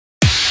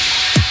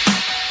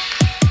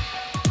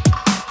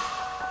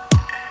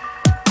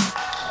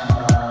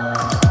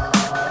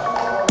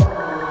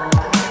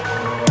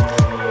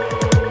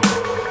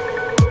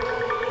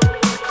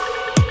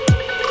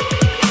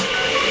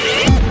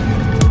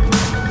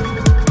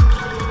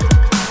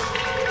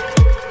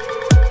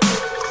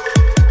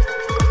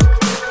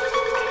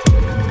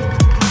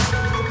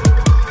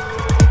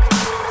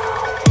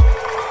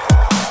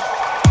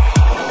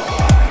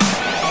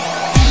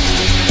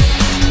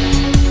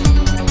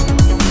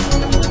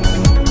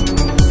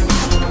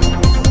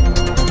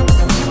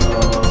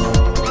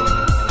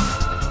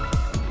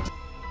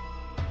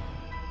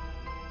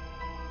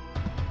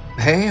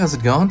Hey, how's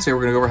it going? Today we're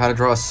gonna go over how to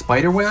draw a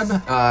spider web.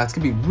 It's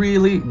gonna be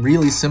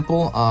really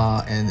simple,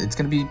 and it's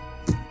gonna be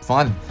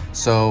fun.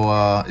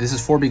 So this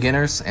is for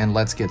beginners, and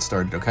let's get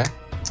started, okay?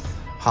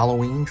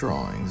 Halloween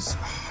drawings.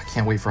 I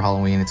can't wait for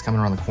Halloween. It's coming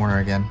around the corner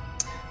again.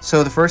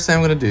 So the first thing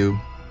I'm gonna do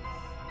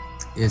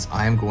is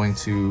I am going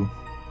to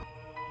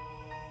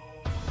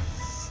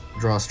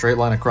draw a straight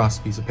line across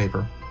a piece of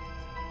paper.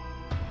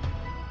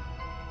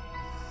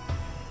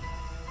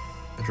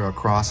 I draw a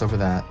cross over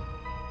that.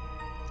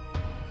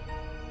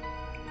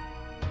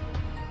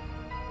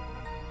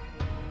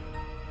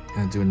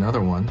 I'm gonna do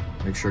another one,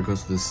 make sure it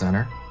goes to the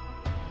center.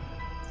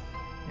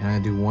 And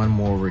I'm gonna do one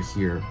more over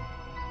here.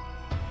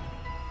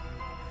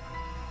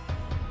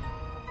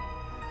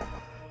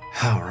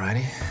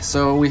 Alrighty,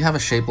 so we have a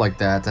shape like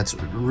that. That's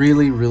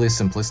really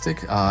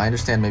simplistic. I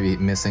understand maybe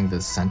missing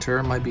the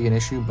center might be an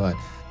issue, but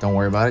don't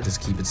worry about it,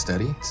 just keep it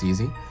steady, it's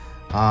easy.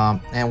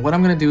 And what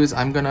I'm gonna do is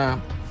I'm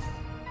gonna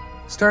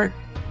start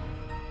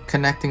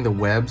connecting the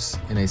webs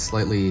in a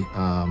slightly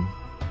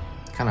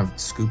kind of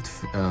scooped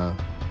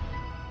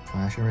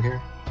fashion right here.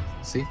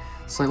 See?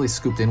 Slightly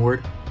scooped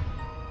inward.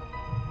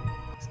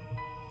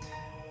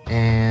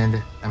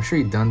 And I'm sure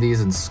you've done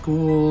these in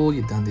school,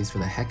 you've done these for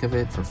the heck of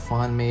it, for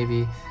fun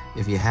maybe.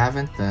 If you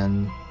haven't,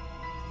 then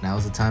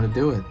now's the time to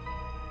do it.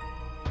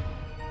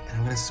 And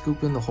I'm gonna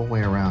scoop in the whole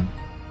way around.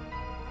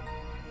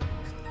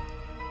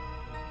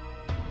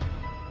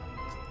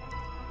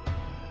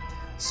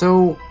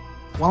 So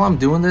while I'm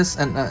doing this,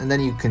 and then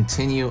you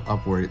continue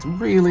upward, it's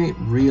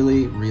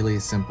really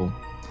simple.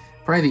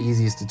 Probably the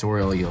easiest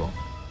tutorial you'll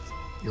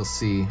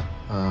see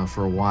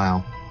for a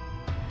while.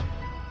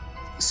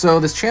 So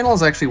this channel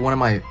is actually one of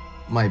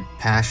my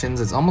passions.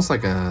 It's almost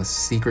like a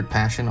secret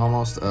passion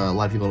almost. A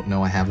lot of people don't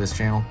know I have this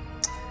channel.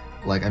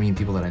 Like, I mean,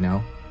 people that I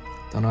know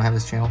don't know I have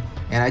this channel.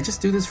 And I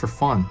just do this for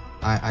fun.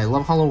 I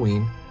love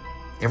Halloween.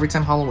 Every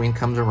time Halloween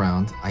comes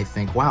around, I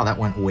think, wow, that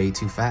went way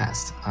too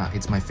fast.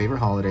 It's my favorite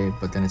holiday,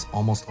 but then it's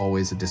almost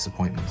always a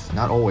disappointment.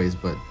 Not always,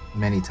 but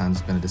many times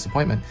it's been a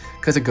disappointment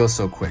because it goes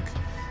so quick.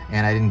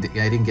 And I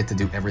didn't get to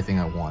do everything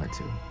I wanted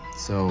to.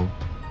 So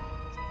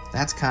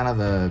that's kind of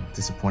the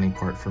disappointing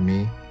part for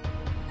me.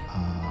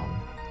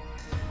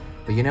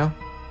 But you know,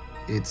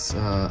 it's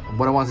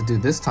what I wanted to do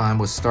this time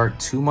was start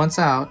 2 months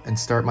out and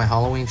start my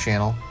Halloween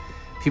channel.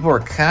 People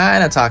are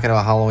kind of talking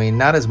about Halloween,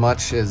 not as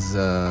much as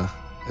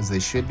they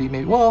should be,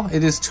 maybe. Well,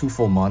 it is 2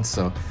 full months,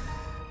 so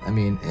I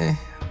mean,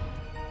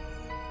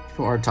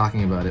 people are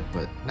talking about it,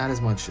 but not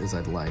as much as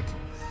I'd like.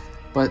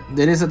 But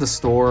it is at the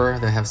store.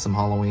 They have some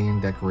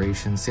Halloween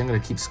decorations. See, I'm gonna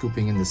keep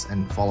scooping in this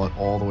and follow it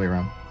all the way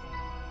around.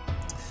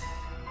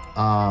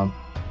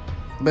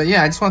 But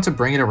yeah, I just wanted to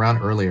bring it around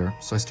earlier.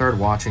 So I started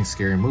watching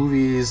scary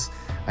movies.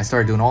 I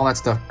started doing all that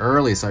stuff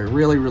early. So I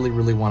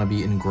really want to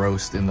be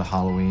engrossed in the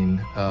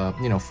Halloween,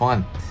 you know,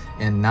 fun,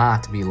 and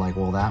not be like,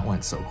 well, that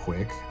went so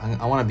quick.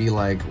 I want to be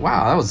like,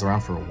 wow, that was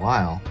around for a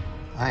while.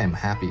 I am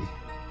happy,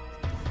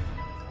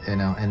 you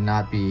know, and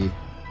not be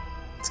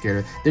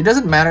scared. It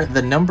doesn't matter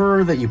the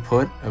number that you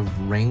put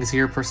of rings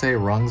here per se,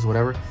 rungs,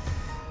 whatever.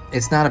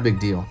 It's not a big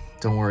deal.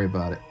 Don't worry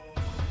about it.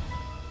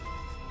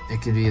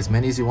 It can be as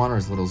many as you want or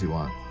as little as you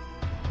want.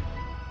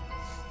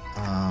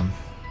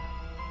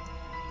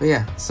 But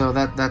yeah, so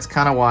that's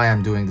kind of why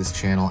I'm doing this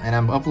channel, and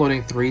I'm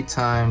uploading 3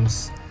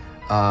 times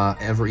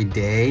every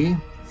day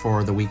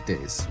for the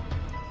weekdays.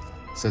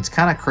 So it's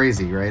kind of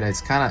crazy, right?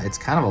 It's kind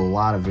of a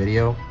lot of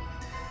video.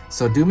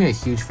 So do me a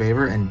huge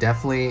favor and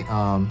definitely,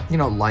 you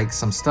know, like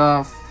some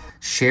stuff.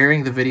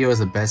 Sharing the video is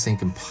the best thing you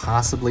can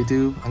possibly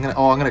do. I'm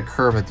gonna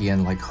curve at the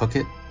end, like hook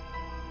it.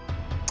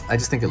 I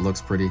just think it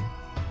looks pretty.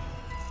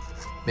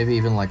 Maybe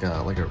even like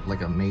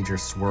a major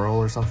swirl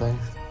or something.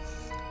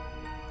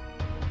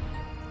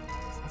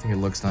 I think it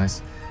looks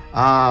nice.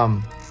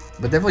 But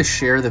definitely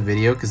share the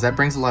video because that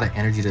brings a lot of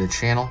energy to the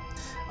channel.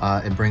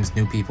 It brings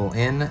new people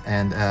in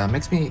and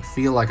makes me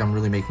feel like I'm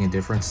really making a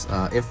difference.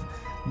 If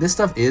this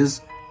stuff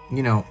is,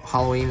 you know,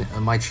 Halloween,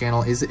 my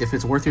channel is, if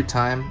it's worth your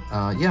time,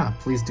 yeah,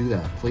 please do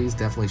that. Please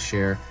definitely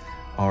share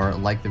or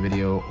like the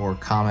video or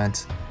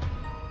comment,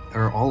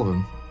 or all of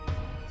them.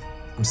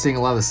 I'm seeing a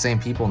lot of the same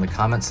people in the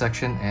comment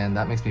section, and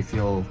that makes me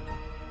feel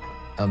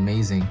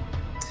amazing.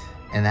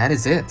 And that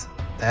is it.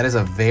 That is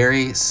a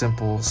very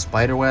simple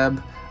spider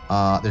web.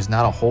 There's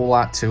not a whole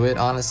lot to it,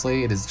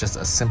 honestly. It is just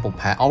a simple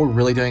all we're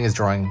really doing is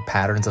drawing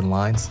patterns and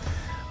lines.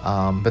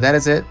 But that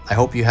is it. I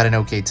hope you had an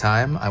okay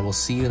time. I will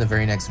see you in the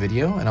very next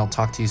video, and I'll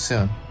talk to you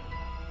soon.